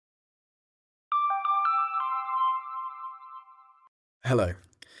Hello,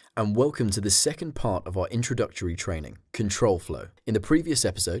 and welcome to the second part of our introductory training, Control Flow. In the previous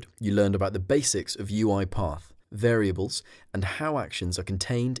episode, you learned about the basics of UiPath, variables, and how actions are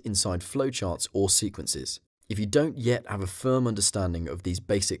contained inside flowcharts or sequences. If you don't yet have a firm understanding of these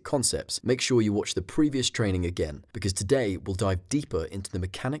basic concepts, make sure you watch the previous training again, because today we'll dive deeper into the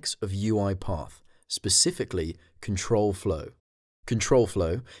mechanics of UiPath, specifically Control Flow. Control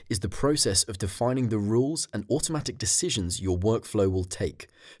flow is the process of defining the rules and automatic decisions your workflow will take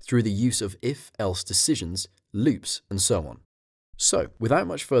through the use of if-else decisions, loops, and so on. So, without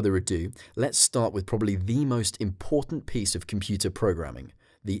much further ado, let's start with probably the most important piece of computer programming,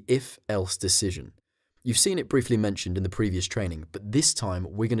 the if-else decision. You've seen it briefly mentioned in the previous training, but this time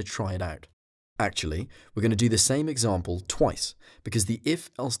we're going to try it out. Actually, we're going to do the same example twice, because the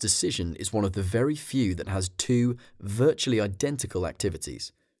if-else decision is one of the very few that has two virtually identical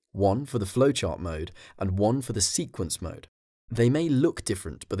activities, one for the flowchart mode and one for the sequence mode. They may look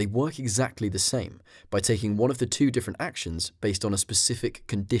different, but they work exactly the same by taking one of the two different actions based on a specific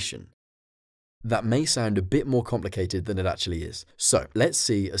condition. That may sound a bit more complicated than it actually is. So let's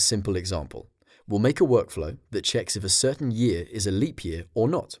see a simple example. We'll make a workflow that checks if a certain year is a leap year or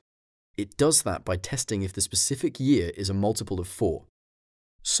not. It does that by testing if the specific year is a multiple of 4.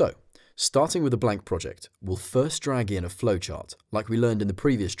 So, starting with a blank project, we'll first drag in a flowchart, like we learned in the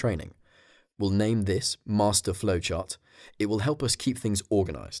previous training. We'll name this Master Flowchart. It will help us keep things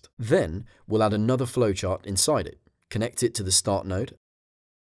organized. Then, we'll add another flowchart inside it, connect it to the Start node,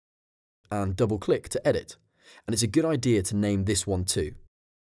 and double-click to edit. And it's a good idea to name this one too.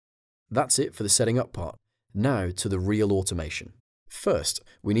 That's it for the setting up part. Now to the real automation. First,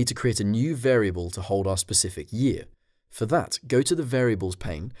 we need to create a new variable to hold our specific year. For that, go to the Variables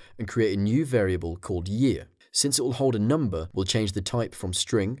pane and create a new variable called year. Since it will hold a number, we'll change the type from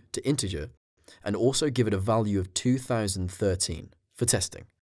string to integer and also give it a value of 2013 for testing.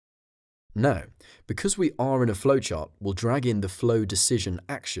 Now, because we are in a flowchart, we'll drag in the flow decision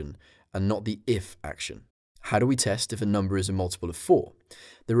action and not the if action. How do we test if a number is a multiple of 4?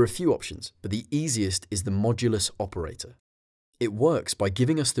 There are a few options, but the easiest is the modulus operator. It works by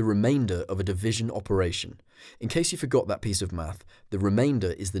giving us the remainder of a division operation. In case you forgot that piece of math, the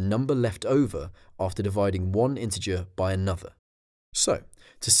remainder is the number left over after dividing one integer by another. So,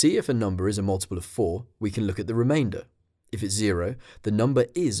 to see if a number is a multiple of 4, we can look at the remainder. If it's 0, the number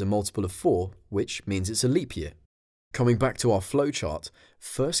is a multiple of 4, which means it's a leap year. Coming back to our flowchart,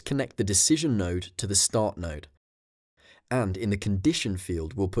 first connect the decision node to the start node. And in the condition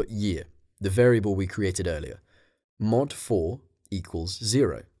field, we'll put year, the variable we created earlier. Mod 4 equals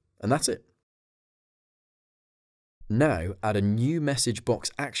 0, and that's it. Now add a new message box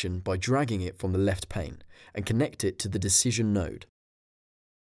action by dragging it from the left pane and connect it to the decision node.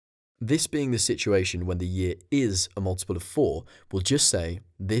 This being the situation when the year is a multiple of 4, we'll just say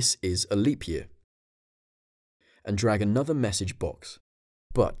this is a leap year and drag another message box.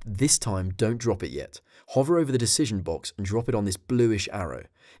 But this time don't drop it yet. Hover over the decision box and drop it on this bluish arrow.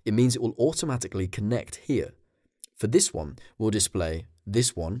 It means it will automatically connect here. For this one, we'll display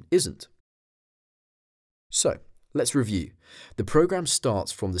this one isn't. So, let's review. The program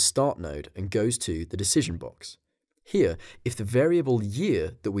starts from the start node and goes to the decision box. Here, if the variable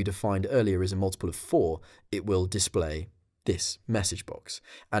year that we defined earlier is a multiple of 4, it will display this message box.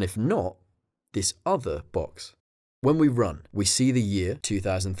 And if not, this other box. When we run, we see the year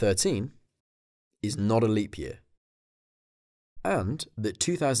 2013 is not a leap year, and that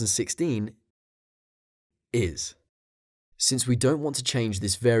 2016 is. Since we don't want to change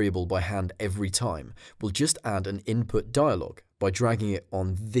this variable by hand every time, we'll just add an input dialog by dragging it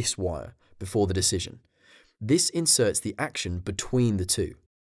on this wire before the decision. This inserts the action between the two.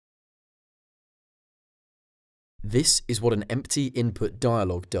 This is what an empty input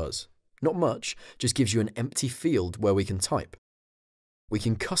dialog does. Not much, just gives you an empty field where we can type. We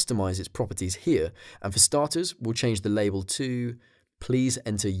can customize its properties here, and for starters, we'll change the label to "Please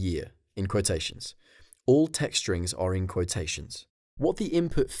enter year" in quotations. All text strings are in quotations. What the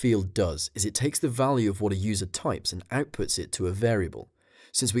input field does is it takes the value of what a user types and outputs it to a variable.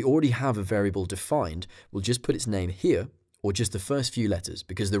 Since we already have a variable defined, we'll just put its name here, or just the first few letters,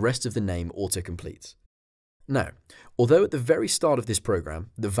 because the rest of the name auto-completes. Now, although at the very start of this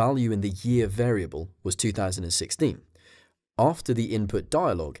program, the value in the year variable was 2016, after the input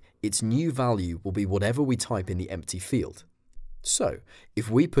dialog, its new value will be whatever we type in the empty field. So, if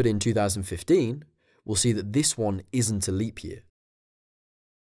we put in 2015, we'll see that this one isn't a leap year.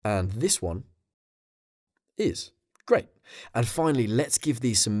 And this one is. Great. And finally, let's give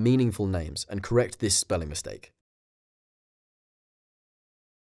these some meaningful names and correct this spelling mistake.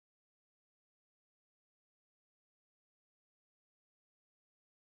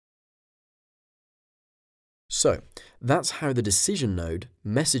 So that's how the decision node,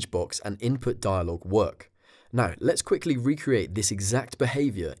 message box, and input dialog work. Now let's quickly recreate this exact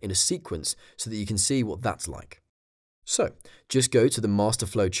behavior in a sequence so that you can see what that's like. So just go to the master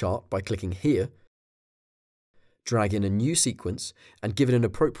flow chart by clicking here, drag in a new sequence, and give it an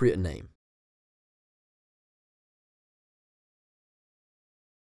appropriate name.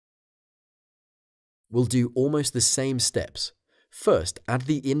 We'll do almost the same steps. First, add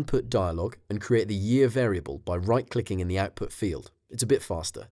the input dialog and create the year variable by right-clicking in the output field. It's a bit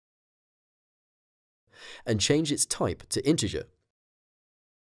faster. And change its type to integer.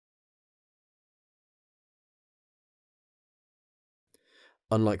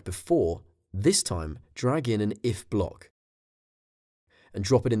 Unlike before, this time drag in an if block and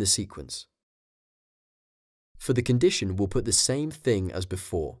drop it in the sequence. For the condition, we'll put the same thing as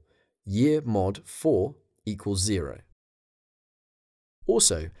before. Year mod 4 equals 0.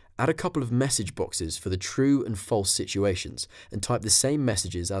 Also, add a couple of message boxes for the true and false situations and type the same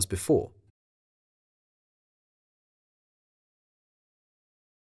messages as before.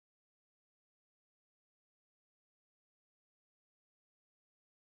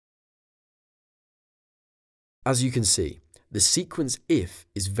 As you can see, the sequence if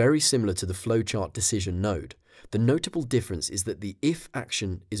is very similar to the flowchart decision node. The notable difference is that the if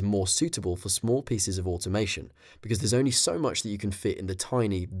action is more suitable for small pieces of automation because there's only so much that you can fit in the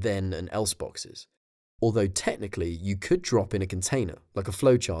tiny then and else boxes. Although technically you could drop in a container like a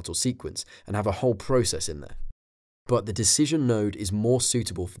flowchart or sequence and have a whole process in there. But the decision node is more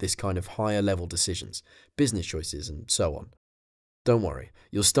suitable for this kind of higher level decisions, business choices and so on. Don't worry,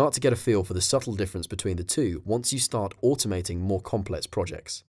 you'll start to get a feel for the subtle difference between the two once you start automating more complex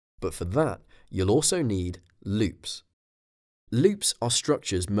projects. But for that, you'll also need loops. Loops are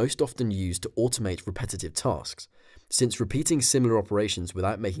structures most often used to automate repetitive tasks. Since repeating similar operations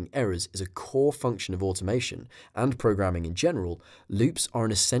without making errors is a core function of automation and programming in general, loops are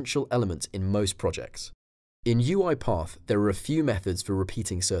an essential element in most projects. In UiPath, there are a few methods for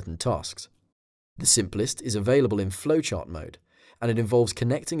repeating certain tasks. The simplest is available in flowchart mode, and it involves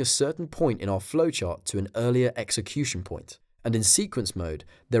connecting a certain point in our flowchart to an earlier execution point. And in sequence mode,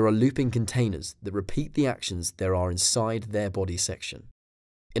 there are looping containers that repeat the actions there are inside their body section.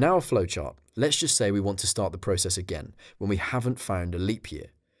 In our flowchart, let's just say we want to start the process again when we haven't found a leap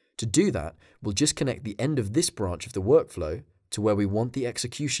year. To do that, we'll just connect the end of this branch of the workflow to where we want the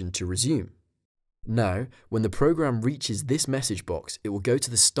execution to resume. Now, when the program reaches this message box, it will go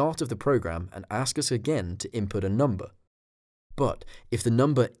to the start of the program and ask us again to input a number. But if the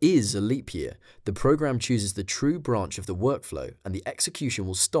number is a leap year, the program chooses the true branch of the workflow and the execution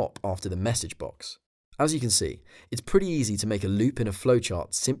will stop after the message box. As you can see, it's pretty easy to make a loop in a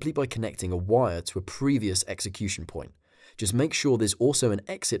flowchart simply by connecting a wire to a previous execution point. Just make sure there's also an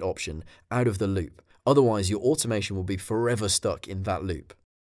exit option out of the loop, otherwise your automation will be forever stuck in that loop.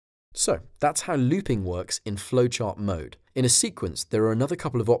 So that's how looping works in flowchart mode. In a sequence, there are another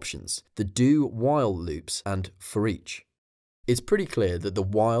couple of options, the do-while loops and for each. It's pretty clear that the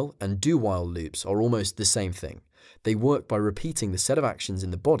while and do-while loops are almost the same thing. They work by repeating the set of actions in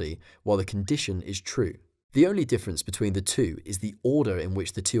the body while the condition is true. The only difference between the two is the order in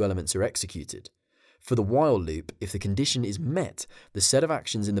which the two elements are executed. For the while loop, if the condition is met, the set of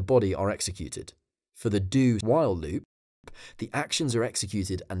actions in the body are executed. For the do-while loop, the actions are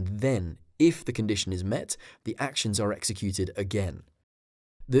executed and then, if the condition is met, the actions are executed again.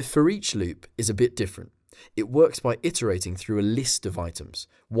 The for each loop is a bit different. It works by iterating through a list of items,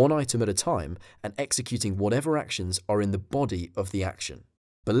 one item at a time, and executing whatever actions are in the body of the action.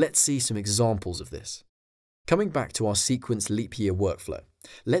 But let's see some examples of this. Coming back to our sequence leap year workflow,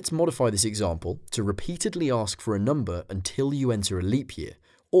 let's modify this example to repeatedly ask for a number until you enter a leap year,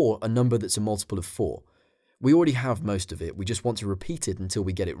 or a number that's a multiple of 4. We already have most of it, we just want to repeat it until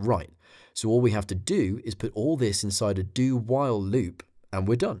we get it right. So all we have to do is put all this inside a do-while loop, and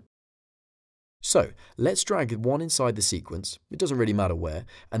we're done. So let's drag one inside the sequence, it doesn't really matter where,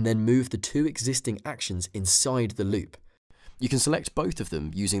 and then move the two existing actions inside the loop. You can select both of them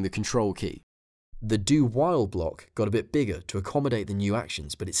using the control key. The do-while block got a bit bigger to accommodate the new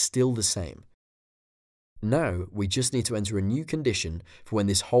actions, but it's still the same. Now we just need to enter a new condition for when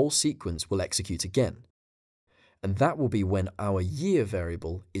this whole sequence will execute again. And that will be when our year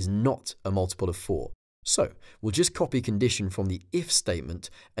variable is not a multiple of 4. So we'll just copy condition from the if statement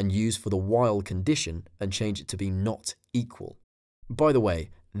and use for the while condition and change it to be not equal. By the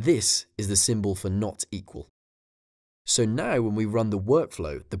way, this is the symbol for not equal. So now when we run the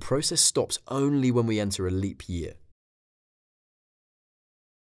workflow, the process stops only when we enter a leap year.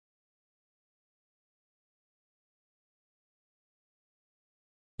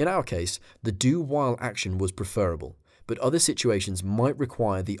 In our case, the do while action was preferable, but other situations might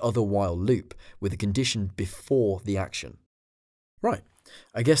require the other while loop with a condition before the action. Right,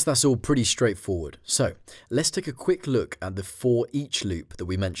 I guess that's all pretty straightforward. So let's take a quick look at the for each loop that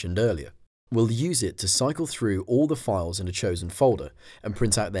we mentioned earlier. We'll use it to cycle through all the files in a chosen folder and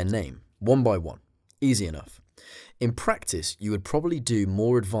print out their name, one by one. Easy enough. In practice, you would probably do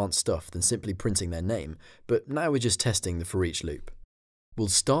more advanced stuff than simply printing their name, but now we're just testing the for each loop. We'll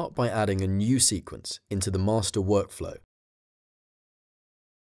start by adding a new sequence into the master workflow.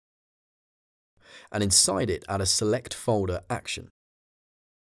 And inside it, add a select folder action.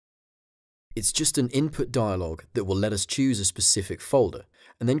 It's just an input dialog that will let us choose a specific folder,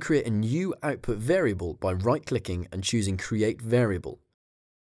 and then create a new output variable by right-clicking and choosing Create Variable.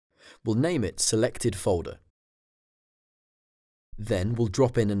 We'll name it Selected Folder. Then we'll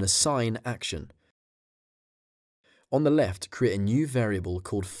drop in an assign action. On the left, create a new variable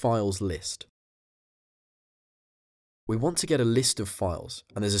called Files List. We want to get a list of files,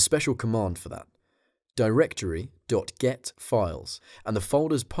 and there's a special command for that. Directory.getFiles, and the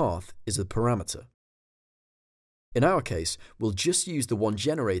folder's path is a parameter. In our case, we'll just use the one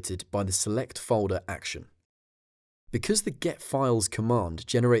generated by the select folder action. Because the getFiles command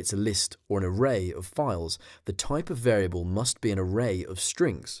generates a list or an array of files, the type of variable must be an array of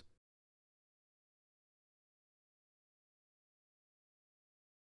strings.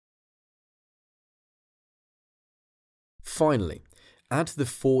 Finally, add the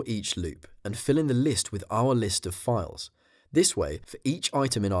for each loop and fill in the list with our list of files. This way, for each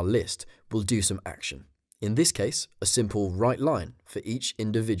item in our list, we'll do some action. In this case, a simple write line for each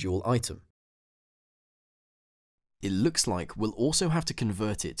individual item. It looks like we'll also have to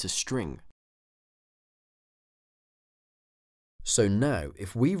convert it to string. So now,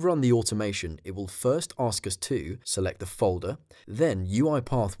 if we run the automation, it will first ask us to select the folder, then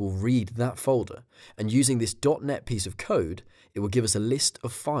UiPath will read that folder, and using this .NET piece of code, it will give us a list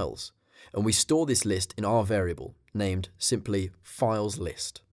of files, and we store this list in our variable, named simply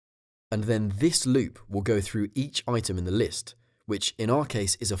FilesList. And then this loop will go through each item in the list, which in our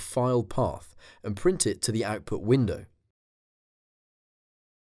case is a file path, and print it to the output window.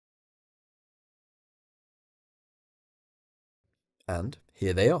 And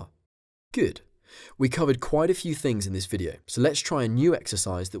here they are. Good. We covered quite a few things in this video, so let's try a new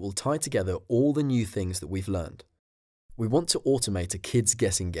exercise that will tie together all the new things that we've learned. We want to automate a kid's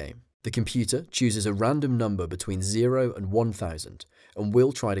guessing game. The computer chooses a random number between 0 and 1000, and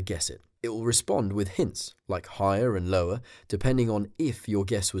we'll try to guess it. It will respond with hints, like higher and lower, depending on if your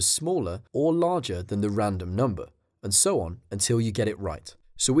guess was smaller or larger than the random number, and so on until you get it right.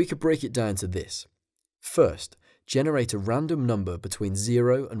 So we could break it down to this. First, generate a random number between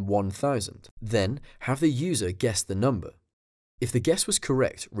 0 and 1000. Then, have the user guess the number. If the guess was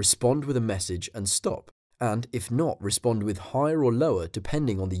correct, respond with a message and stop. And if not, respond with higher or lower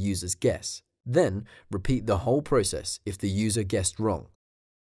depending on the user's guess. Then, repeat the whole process if the user guessed wrong.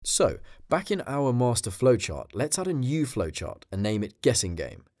 So, back in our master flowchart, let's add a new flowchart and name it Guessing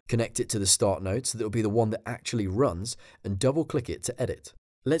Game. Connect it to the start node so that it will be the one that actually runs, and double-click it to edit.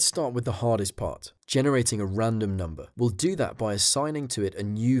 Let's start with the hardest part, generating a random number. We'll do that by assigning to it a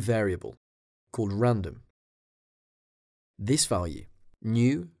new variable called random. This value,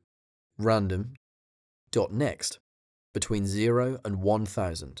 new random.next, between 0 and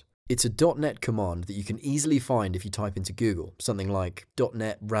 1000. It's a .NET command that you can easily find if you type into Google, something like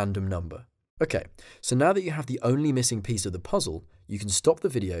 .NET random number. Okay, so now that you have the only missing piece of the puzzle, you can stop the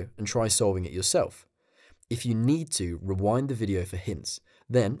video and try solving it yourself. If you need to, rewind the video for hints.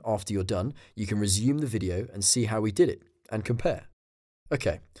 Then, after you're done, you can resume the video and see how we did it, and compare.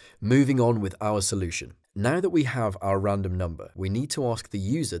 Okay, moving on with our solution. Now that we have our random number, we need to ask the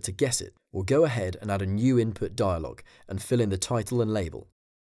user to guess it. We'll go ahead and add a new input dialog and fill in the title and label.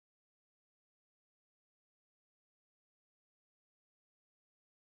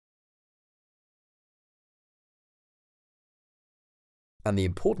 And the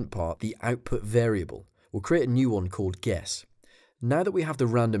important part, the output variable. We'll create a new one called guess. Now that we have the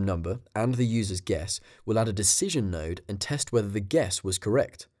random number and the user's guess, we'll add a decision node and test whether the guess was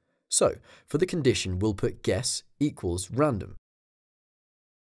correct. So, for the condition, we'll put guess equals random.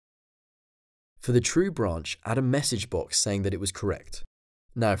 For the true branch, add a message box saying that it was correct.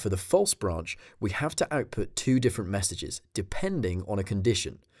 Now, for the false branch, we have to output two different messages, depending on a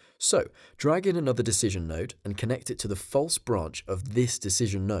condition. So, drag in another decision node and connect it to the false branch of this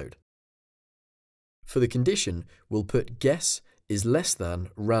decision node. For the condition, we'll put guess is less than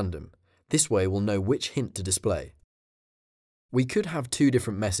random. This way we'll know which hint to display. We could have two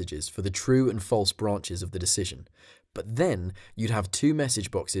different messages for the true and false branches of the decision, but then you'd have two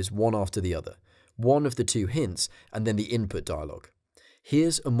message boxes one after the other, one of the two hints and then the input dialog.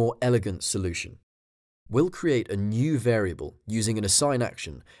 Here's a more elegant solution. We'll create a new variable using an assign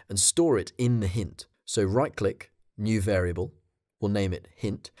action and store it in the hint. So right-click, new variable, we'll name it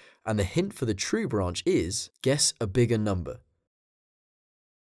hint, and the hint for the true branch is guess a bigger number.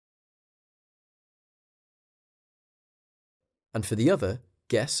 And for the other,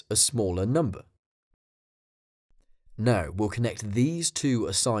 guess a smaller number. Now we'll connect these two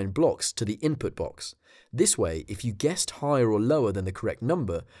assign blocks to the input box. This way, if you guessed higher or lower than the correct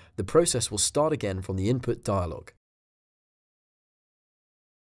number, the process will start again from the input dialog.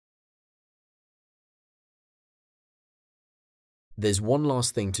 There's one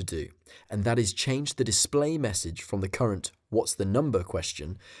last thing to do, and that is change the display message from the current "what's the number"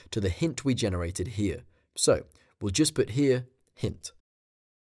 question to the hint we generated here. So we'll just put here hint.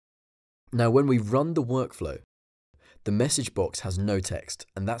 Now when we run the workflow, the message box has no text,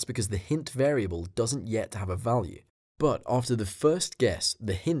 and that's because the hint variable doesn't yet have a value. But after the first guess,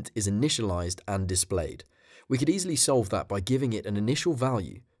 the hint is initialized and displayed. We could easily solve that by giving it an initial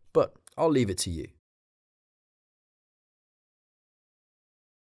value, but I'll leave it to you.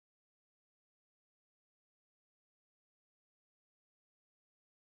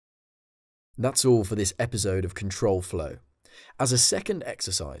 That's all for this episode of Control Flow. As a second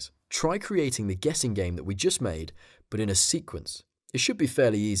exercise, try creating the guessing game that we just made, but in a sequence. It should be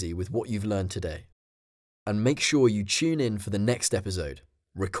fairly easy with what you've learned today. And make sure you tune in for the next episode,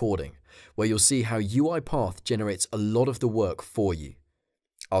 Recording, where you'll see how UiPath generates a lot of the work for you.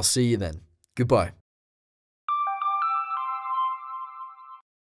 I'll see you then. Goodbye.